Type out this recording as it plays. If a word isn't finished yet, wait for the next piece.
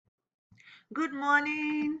Good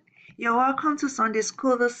morning. You're welcome to Sunday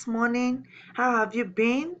school this morning. How have you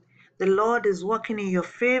been? The Lord is working in your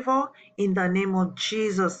favor in the name of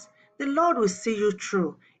Jesus. The Lord will see you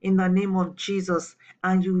through in the name of Jesus,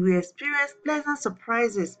 and you will experience pleasant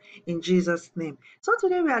surprises in Jesus' name. So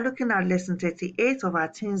today we are looking at lesson 38 of our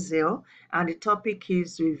Teen Zeal, and the topic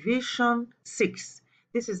is revision 6.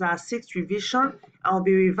 This is our sixth revision. I'll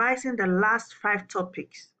be revising the last five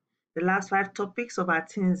topics. The last five topics of our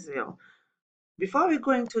Teen Zeal. Before we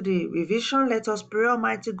go into the revision, let us pray.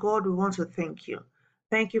 Almighty God, we want to thank you.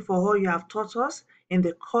 Thank you for all you have taught us in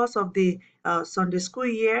the course of the Sunday school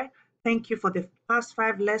year. Thank you for the past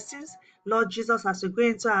five lessons. Lord Jesus, as we go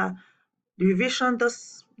into our revision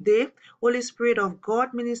this day, Holy Spirit of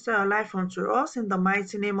God, minister your life unto us in the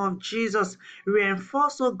mighty name of Jesus.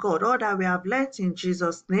 Reinforce, oh God, all that we have learnt in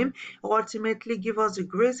Jesus' name. Ultimately, give us the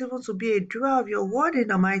grace even to be a doer of your word in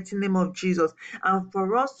the mighty name of Jesus, and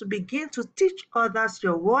for us to begin to teach others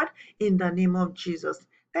your word in the name of Jesus.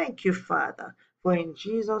 Thank you, Father, for in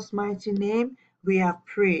Jesus' mighty name we have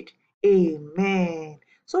prayed. Amen.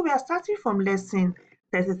 So we are starting from lesson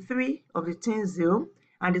 33 of the Teen Zeal,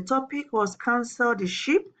 and the topic was Counsel the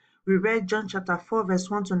Sheep. We read John chapter 4, verse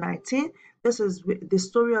 1 to 19. This is the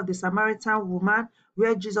story of the Samaritan woman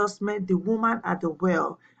where Jesus met the woman at the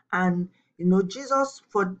well. And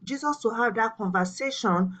for Jesus to have that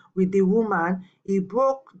conversation with the woman, he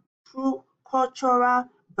broke through cultural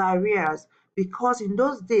barriers, because in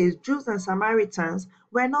those days, Jews and Samaritans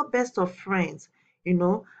were not best of friends,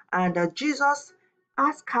 and Jesus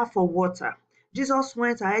asked her for water. Jesus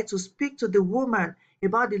went ahead to speak to the woman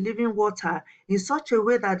about the living water in such a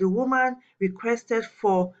way that the woman requested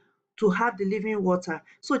for to have the living water.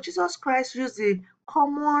 So Jesus Christ used the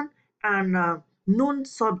common and known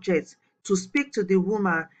subjects to speak to the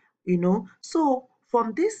woman. So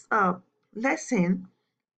from this lesson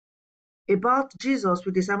about Jesus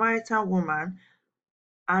with the Samaritan woman,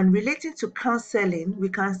 and relating to counseling, we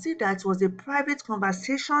can see that it was a private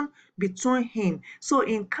conversation between him. So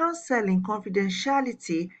in counseling,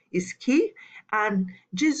 confidentiality is key. And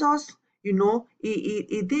Jesus, he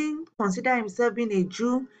didn't consider himself being a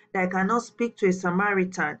Jew that cannot speak to a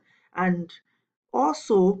Samaritan. And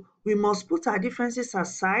also, we must put our differences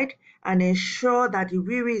aside and ensure that the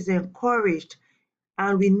weary is encouraged,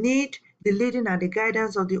 and we need the leading and the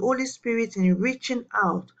guidance of the Holy Spirit in reaching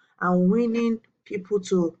out and winning people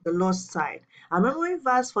to the Lord's side. Our memory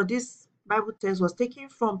verse for this Bible text was taken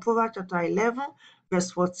from Proverbs chapter 11,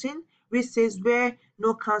 verse 14, which says, "Where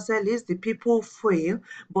no counsel is, the people fail,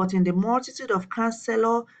 but in the multitude of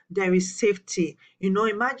counselor there is safety."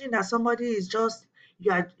 Imagine that someone is just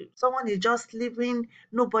living,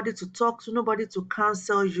 nobody to talk to, nobody to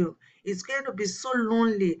counsel you. It's going to be so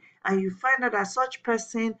lonely, and you find out that such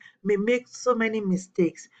person may make so many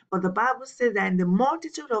mistakes. But the Bible says that in the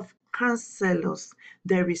multitude of counselors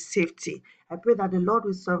there is safety. I pray that the Lord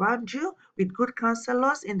will surround you with good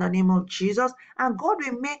counselors in the name of Jesus, and God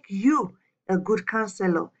will make you a good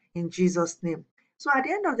counselor in Jesus' name. So at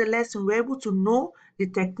the end of the lesson, we're able to know the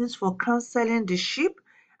techniques for counseling the sheep,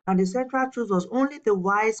 and the central truth was only the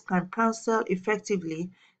wise can counsel effectively,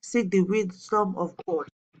 seek the wisdom of God.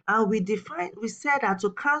 And we said that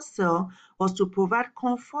to counsel was to provide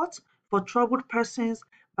comfort for troubled persons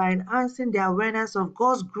by enhancing their awareness of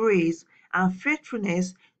God's grace and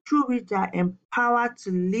faithfulness, through which they are empowered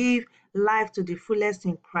to live life to the fullest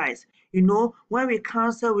in Christ. When we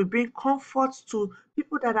counsel, we bring comfort to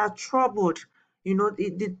people that are troubled.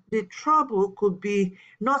 The trouble could be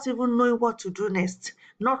not even knowing what to do next,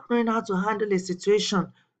 not knowing how to handle a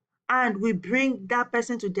situation. And we bring that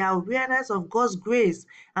person to the awareness of God's grace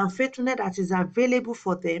and faithfulness that is available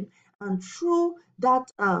for them. And through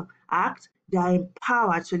that act, they are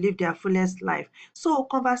empowered to live their fullest life. So,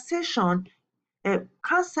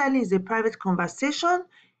 counseling is a private conversation.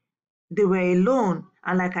 They were alone.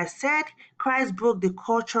 And like I said, Christ broke the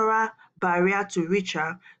cultural barrier to reach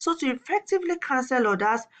her. So to effectively counsel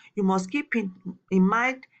others, you must keep in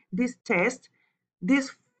mind this test,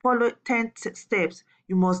 these follow 10 steps.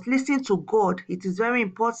 You must listen to God. It is very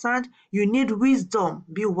important. You need wisdom.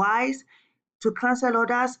 Be wise to counsel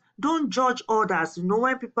others. Don't judge others.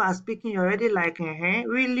 When people are speaking, you're already like,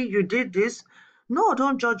 really, you did this? No,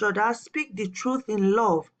 don't judge others. Speak the truth in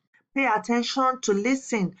love. Pay attention to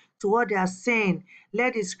listen to what they are saying.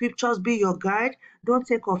 Let the scriptures be your guide. Don't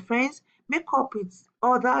take offense. Make up with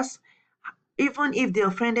others, even if they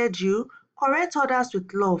offended you. Correct others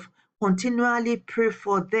with love. Continually pray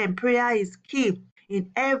for them. Prayer is key in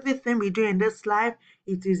everything we do in this life.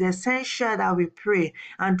 It is essential that we pray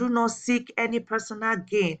and do not seek any personal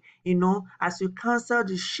gain. As you counsel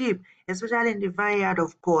the sheep, especially in the vineyard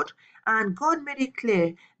of God. And God made it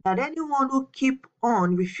clear that anyone who keep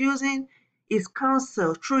on refusing his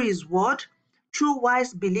counsel through his word, true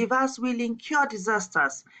wise believers will incur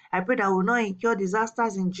disasters. I pray that we will not incur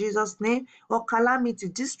disasters in Jesus' name, or calamity,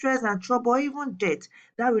 distress, and trouble, or even death.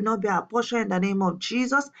 That will not be our portion in the name of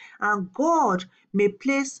Jesus. And God may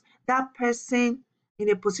place that person in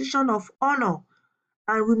a position of honor.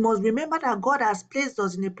 And we must remember that God has placed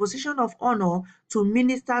us in a position of honor to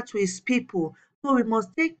minister to his people. So we must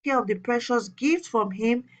take care of the precious gift from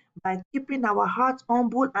him by keeping our hearts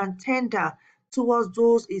humble and tender towards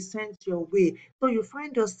those he sent your way. So you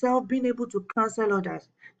find yourself being able to counsel others.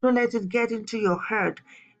 Don't let it get into your head,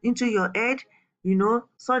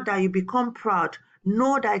 so that you become proud.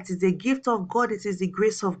 Know that it is the gift of God, it is the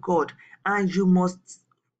grace of God, and you must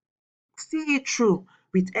see it through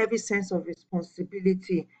with every sense of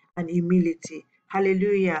responsibility and humility.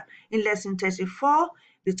 Hallelujah. In lesson 34,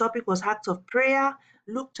 the topic was act of prayer.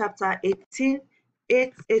 Luke chapter 18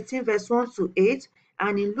 verse 1 to 8.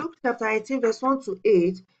 And in Luke chapter 18 verse 1 to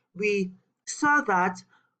 8, we saw that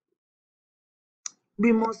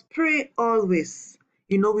we must pray always.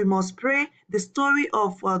 We must pray. The story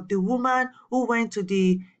of the woman who went to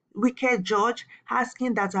the wicked judge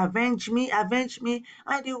asking that avenge me, avenge me.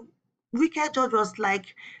 And the wicked judge was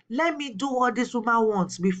like, let me do what this woman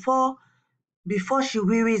wants before she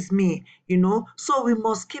wearies me. So we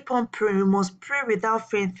must keep on praying. We must pray without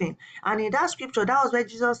fainting. And in that scripture, that was where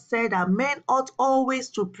Jesus said that men ought always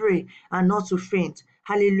to pray and not to faint.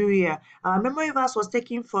 Hallelujah. Our memory verse was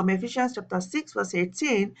taken from Ephesians chapter 6 verse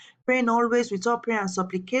 18, praying always with all prayer and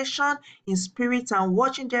supplication in spirit, and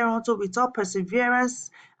watching thereunto with all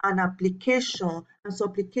perseverance and application and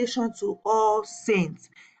supplication to all saints.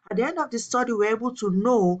 At the end of the study, we're able to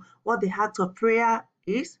know what the act of prayer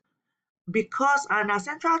is, because our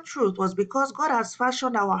central truth was because God has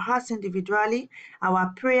fashioned our hearts individually.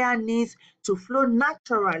 Our prayer needs to flow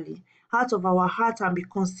naturally out of our heart and be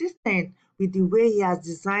consistent with the way he has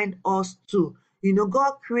designed us to.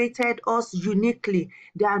 God created us uniquely.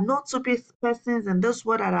 There are no two persons in this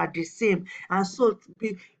world that are the same, and so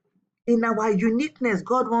in our uniqueness,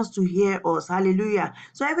 God wants to hear us. Hallelujah.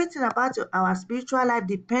 So everything about our spiritual life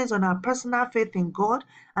depends on our personal faith in God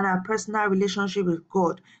and our personal relationship with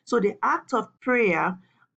God. So the act of prayer,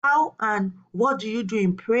 how and what do you do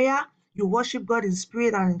in prayer? You worship God in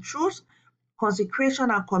spirit and in truth. Consecration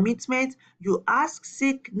and commitment. You ask,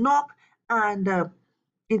 seek, knock, and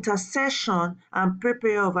intercession and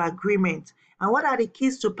prayer of agreement. And what are the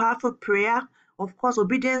keys to powerful prayer? Of course,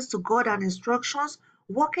 obedience to God and instructions,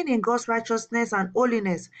 walking in God's righteousness and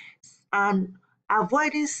holiness, and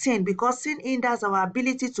avoiding sin, because sin hinders our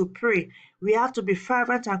ability to pray. We have to be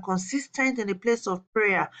fervent and consistent in the place of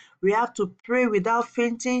prayer. We have to pray without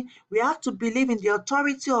fainting. We have to believe in the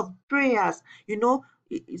authority of prayers.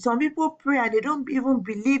 Some people pray and they don't even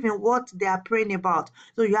believe in what they are praying about.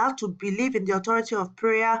 So you have to believe in the authority of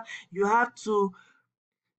prayer. You have to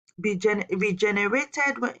be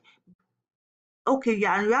regenerated Okay,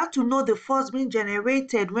 yeah, and you have to know the force being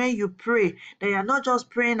generated when you pray, that you're not just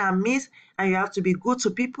praying amiss, and you have to be good to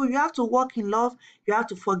people. You have to walk in love. You have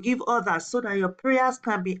to forgive others so that your prayers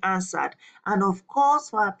can be answered. And of course,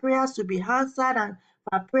 for our prayers to be answered and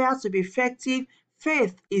for our prayers to be effective,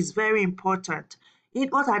 faith is very important.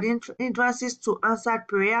 What are the hindrances to answered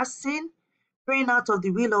prayer? Sin, praying out of the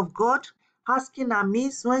will of God, asking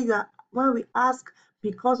amiss, when we ask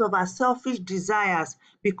because of our selfish desires,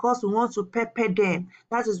 because we want to pepper them.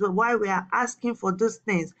 That is why we are asking for these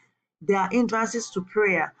things. They are hindrances to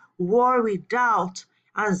prayer. Worry, doubt,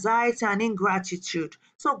 anxiety, and ingratitude.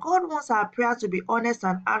 So God wants our prayer to be honest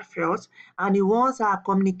and heartfelt, and he wants our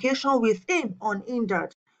communication with him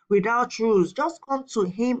unhindered, without rules. Just come to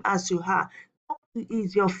him as you are. He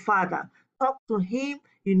is your father. Talk to him,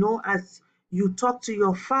 as you talk to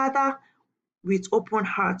your father, with open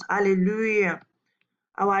heart. Hallelujah.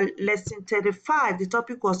 Our lesson 35, the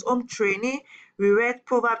topic was home training. We read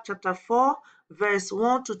Proverbs chapter 4, verse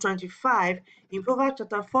 1 to 25. In Proverbs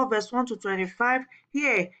chapter 4, verse 1 to 25,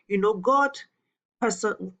 here, God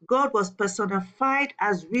was personified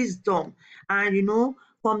as wisdom. And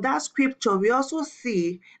from that scripture, we also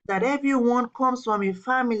see that everyone comes from a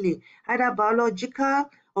family, either biological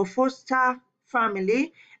or foster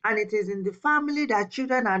family, and it is in the family that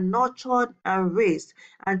children are nurtured and raised.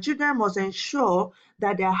 And children must ensure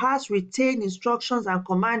that their hearts retain instructions and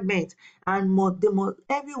commandments, and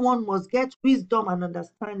everyone must get wisdom and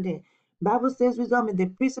understanding. Bible says wisdom is the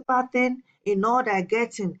principal thing. In all that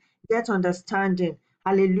getting, get understanding.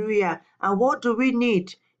 Hallelujah. And what do we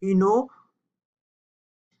need?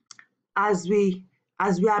 As we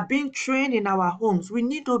as we are being trained in our homes, we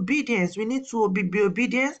need obedience. We need to be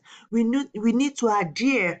obedient. We need to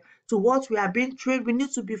adhere to what we are being trained. We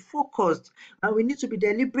need to be focused, and we need to be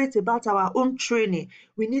deliberate about our own training.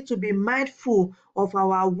 We need to be mindful of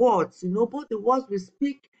our words, both the words we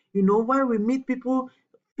speak, when we meet people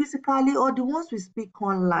physically, or the ones we speak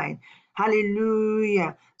online.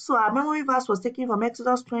 Hallelujah. So our memory verse was taken from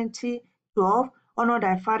Exodus 20:12. Honor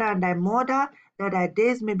thy father and thy mother, that thy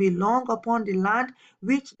days may be long upon the land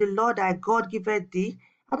which the Lord thy God giveth thee.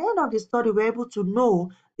 At the end of the study, we're able to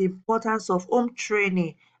know the importance of home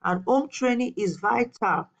training, and home training is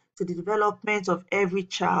vital to the development of every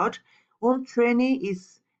child. Home training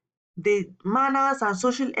is the manners and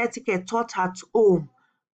social etiquette taught at home.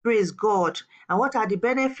 Praise God. And what are the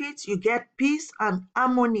benefits? You get peace and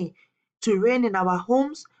harmony to reign in our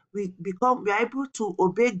homes. We are able to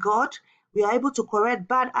obey God. We are able to correct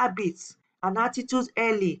bad habits and attitudes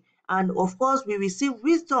early. And of course, we receive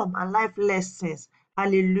wisdom and life lessons.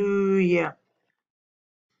 Hallelujah.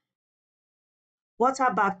 Water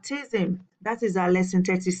baptism. That is our lesson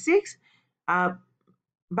 36. Our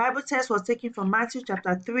Bible text was taken from Matthew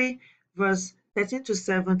chapter 3, verse 13 to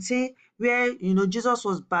 17, where Jesus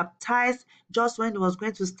was baptized just when he was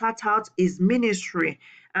going to start out his ministry.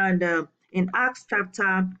 And in Acts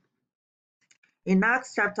chapter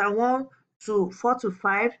 1 to 4 to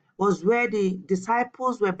 5 was where the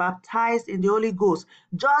disciples were baptized in the Holy Ghost,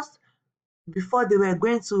 just before they were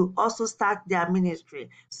going to also start their ministry.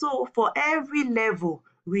 So for every level,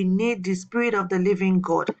 we need the Spirit of the living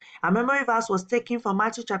God. Our memory verse was taken from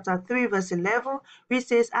Matthew chapter 3, verse 11, which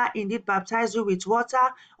says, I indeed baptize you with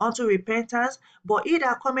water unto repentance, but he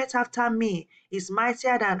that cometh after me is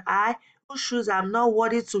mightier than I, whose shoes I am not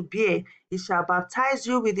worthy to bear. He shall baptize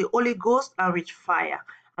you with the Holy Ghost and with fire.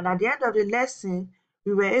 And at the end of the lesson,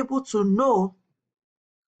 we were able to know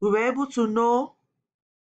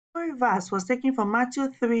memory verse was taken from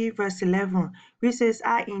Matthew 3, verse 11, which says,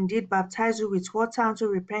 I indeed baptize you with water unto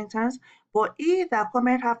repentance, but he that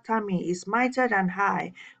cometh after me is mightier than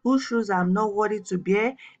I, whose shoes I am not worthy to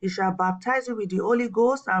bear. He shall baptize you with the Holy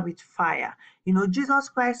Ghost and with fire. Jesus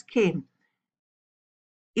Christ came.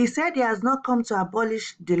 He said he has not come to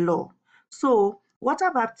abolish the law. So,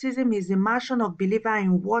 water baptism is immersion of believer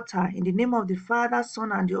in water in the name of the Father,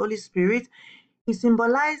 Son, and the Holy Spirit. It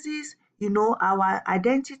symbolizes, our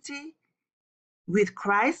identity with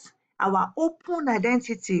Christ, our open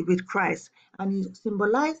identity with Christ, and it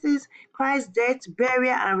symbolizes Christ's death,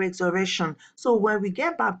 burial, and resurrection. So when we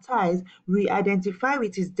get baptized, we identify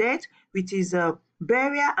with his death, with his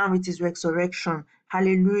burial, and with his resurrection.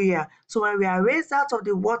 Hallelujah. So when we are raised out of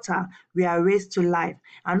the water, we are raised to life.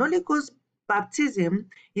 And Holy Ghost baptism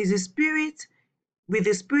is the Spirit with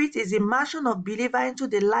the Spirit is immersion of believer into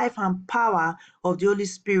the life and power of the Holy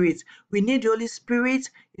Spirit. We need the Holy Spirit,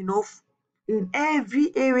 in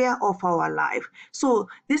every area of our life. So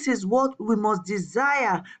this is what we must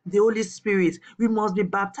desire, the Holy Spirit. We must be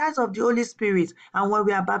baptized of the Holy Spirit. And when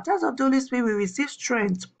we are baptized of the Holy Spirit, we receive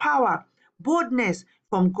strength, power, boldness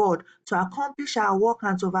from God to accomplish our work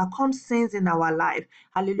and to overcome sins in our life.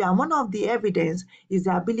 Hallelujah. And one of the evidence is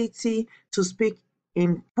the ability to speak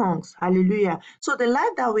in tongues. Hallelujah. So the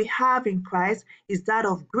life that we have in Christ is that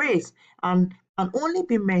of grace and can only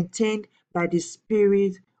be maintained by the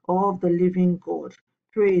Spirit of the living God.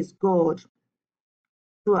 Praise God.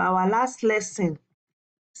 So our last lesson,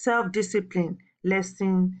 self-discipline,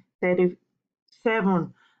 lesson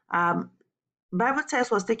 37. Bible text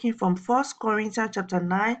was taken from 1 Corinthians chapter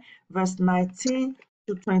 9, verse 19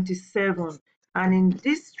 to 27. And in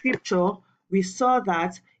this scripture, we saw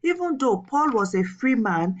that even though Paul was a free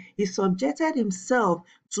man, he subjected himself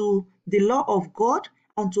to the law of God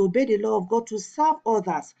and to obey the law of God to serve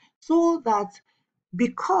others, so that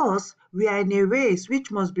because we are in a race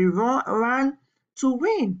which must be run to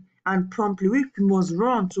win, and promptly we must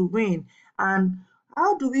run to win. And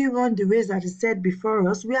how do we run the race that is set before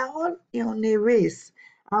us? We are all on a race,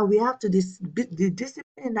 and we have to be discipline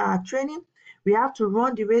in our training. We have to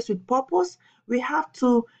run the race with purpose. We have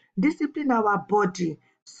to discipline our body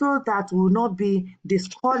so that we will not be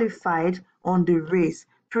disqualified on the race.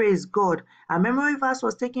 Praise God. Our memory verse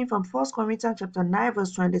was taken from 1 Corinthians chapter 9,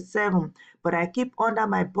 verse 27. But I keep under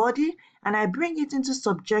my body, and I bring it into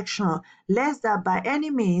subjection, lest that by any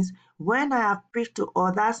means, when I have preached to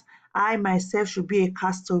others, I myself should be a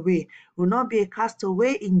castaway. Will not be a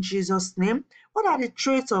castaway in Jesus' name. What are the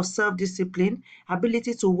traits of self-discipline?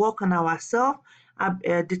 Ability to work on ourselves,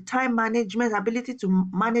 the time management, ability to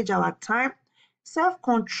manage our time,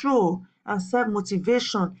 self-control, and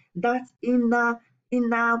self-motivation. That inner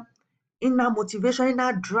inner motivation,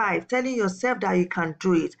 inner drive, telling yourself that you can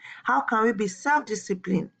do it. How can we be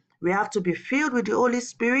self-disciplined? We have to be filled with the Holy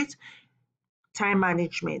Spirit. Time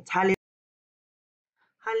management. Hallelujah.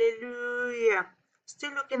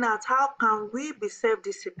 Still looking at how can we be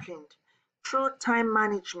self-disciplined through time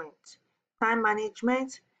management. Time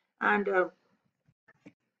management and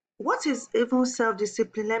what is even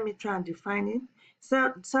self-discipline? Let me try and define it.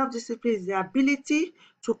 Self-discipline is the ability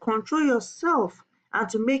to control yourself and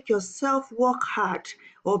to make yourself work hard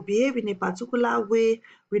or behave in a particular way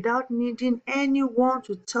without needing anyone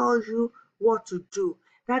to tell you what to do.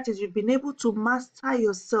 That is, you've been able to master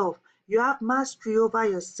yourself. You have mastery over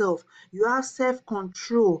yourself. You have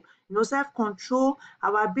self-control. Self-control,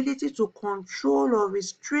 our ability to control or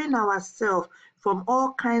restrain ourselves from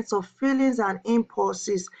all kinds of feelings and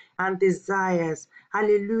impulses and desires.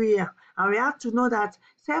 Hallelujah. And we have to know that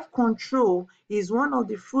self-control is one of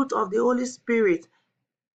the fruit of the Holy Spirit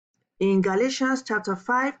in Galatians chapter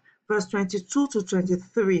 5, verse 22 to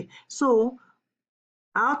 23. So,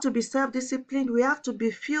 how to be self-disciplined? We have to be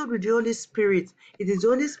filled with the Holy Spirit. It is the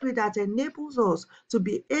Holy Spirit that enables us to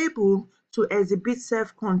be able to exhibit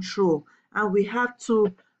self-control, and we have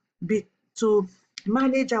be to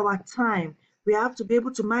manage our time. We have to be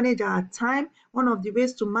able to manage our time. One of the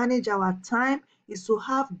ways to manage our time is to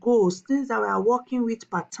have goals, things that we are working with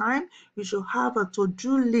per time. We should have a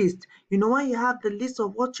to-do list. When you have the list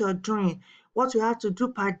of what you're doing, what you have to do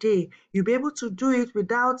per day, you'll be able to do it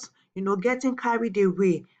without getting carried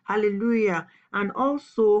away. Hallelujah. And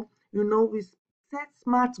also, we set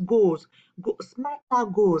smart goals,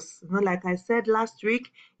 smarter goals. Like I said last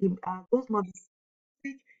week, our goals must be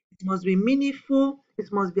specific, it must be meaningful,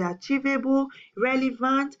 it must be achievable,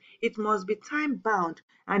 relevant, it must be time bound,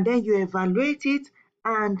 and then you evaluate it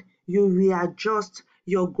and you readjust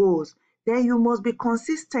your goals. Then you must be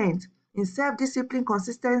consistent. In self-discipline,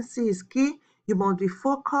 consistency is key. You must be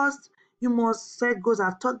focused. You must set goals.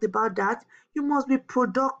 I've talked about that. You must be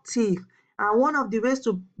productive. And one of the ways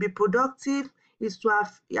to be productive is to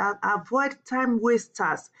avoid time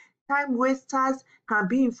wasters. Time wasters can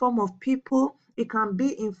be in form of people, it can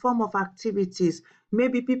be in form of activities.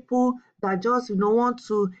 Maybe people that just want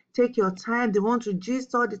to take your time, they want to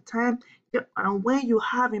gist all the time, and when you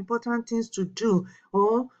have important things to do,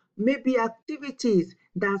 or maybe activities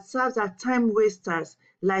that serves as time wasters,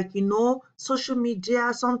 like social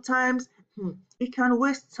media sometimes, it can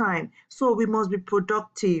waste time. So we must be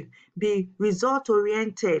productive, be result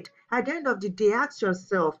oriented. At the end of the day, ask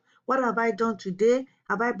yourself, what have I done today?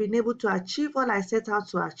 Have I been able to achieve what I set out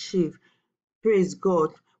to achieve? Praise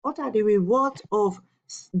God. What are the rewards of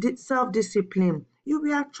self-discipline? You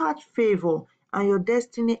will attract favor and your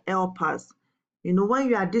destiny helpers. When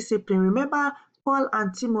you are disciplined, remember Paul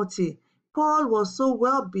and Timothy. Paul was so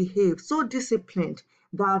well behaved, so disciplined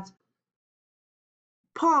that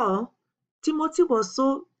Paul, Timothy was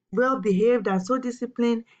so well behaved and so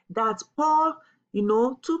disciplined that Paul,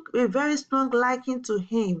 took a very strong liking to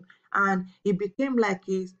him, and he became like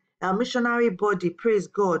his missionary body. Praise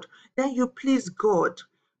God. Then you please God.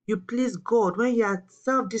 You please God when you are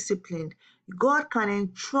self-disciplined. God can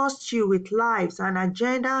entrust you with lives and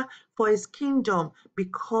agenda for his kingdom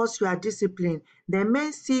because you are disciplined. Then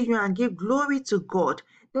men see you and give glory to God.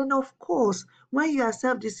 Then of course, when you are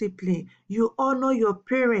self-disciplined, you honor your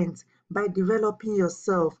parents by developing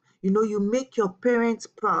yourself. You make your parents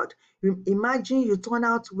proud. Imagine you turn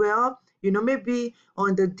out well, maybe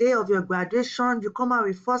on the day of your graduation, you come out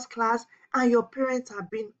with first class and your parents are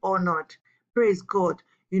being honored. Praise God.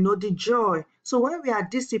 The joy. So when we are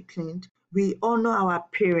disciplined, we honor our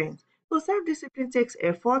parents. So self-discipline takes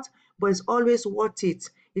effort, but it's always worth it.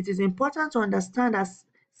 It is important to understand that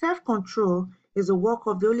self-control is a work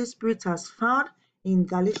of the Holy Spirit as found in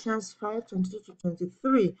Galatians 5:22 to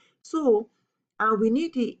 23. So, and we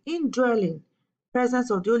need the indwelling presence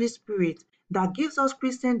of the Holy Spirit that gives us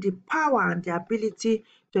Christians the power and the ability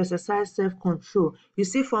to exercise self-control. You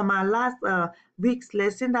see, from our last week's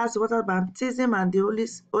lesson, that's water baptism and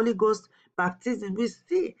the Holy Ghost baptism, we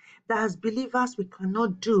see that as believers we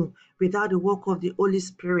cannot do without the work of the Holy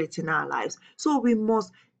Spirit in our lives. So we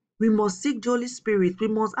must seek the Holy Spirit. We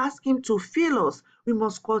must ask him to fill us. We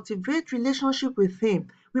must cultivate relationship with him.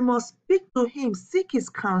 We must speak to him, seek his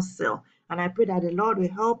counsel. And I pray that the Lord will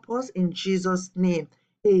help us in Jesus' name.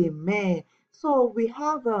 Amen. So we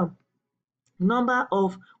have a number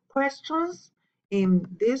of questions in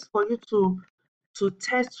this for you to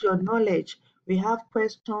test your knowledge. We have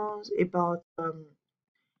questions about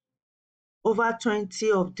over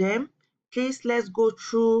 20 of them. Please, let's go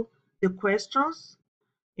through the questions.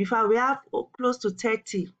 In fact, we have close to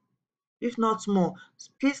 30, if not more.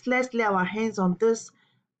 Please, let's lay our hands on this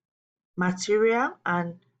material,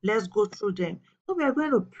 and let's go through them. So we are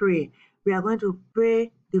going to pray. We are going to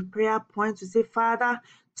pray the prayer point to say, Father,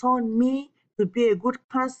 turn me to be a good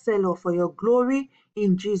counselor for your glory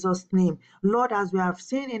in Jesus' name. Lord, as we have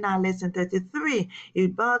seen in our lesson 33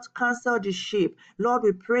 about counsel the sheep, Lord,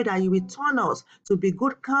 we pray that you will turn us to be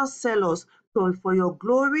good counselors for your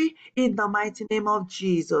glory in the mighty name of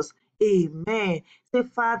Jesus. Amen. Say,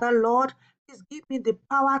 Father, Lord, please give me the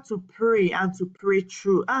power to pray and to pray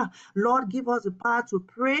through. Lord, give us the power to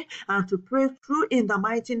pray and to pray through in the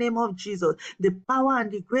mighty name of Jesus. The power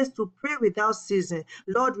and the grace to pray without ceasing.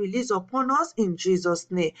 Lord, release upon us in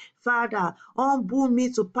Jesus' name. Father, humble me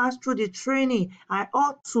to pass through the training I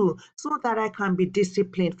ought to, so that I can be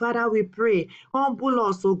disciplined. Father, we pray, humble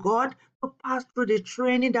us, O God, to pass through the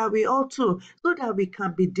training that we ought to, so that we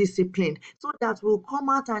can be disciplined, so that we'll come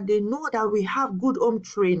out and they know that we have good home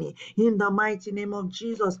training in the mighty name of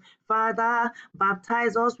Jesus. Father,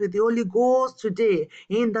 baptize us with the Holy Ghost today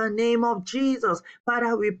in the name of Jesus.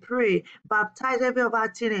 Father, we pray, baptize every of our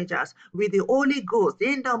teenagers with the Holy Ghost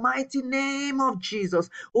in the mighty name of Jesus.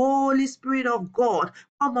 Holy Spirit of God,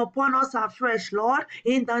 come upon us afresh, Lord,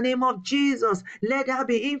 in the name of Jesus. Let there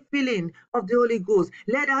be infilling of the Holy Ghost.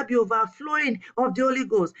 Let there be overflowing of the Holy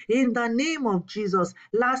Ghost in the name of Jesus.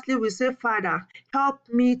 Lastly, we say, Father, help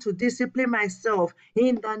me to discipline myself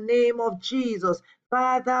in the name of Jesus.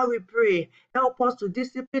 Father, we pray, help us to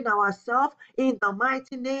discipline ourselves in the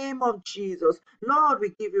mighty name of Jesus. Lord, we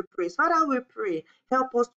give you praise. Father, we pray,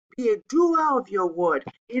 help us to be a doer of your word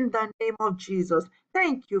in the name of Jesus.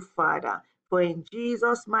 Thank you, Father, for in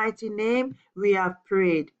Jesus' mighty name we have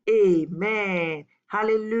prayed. Amen.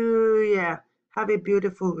 Hallelujah. Have a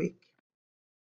beautiful week.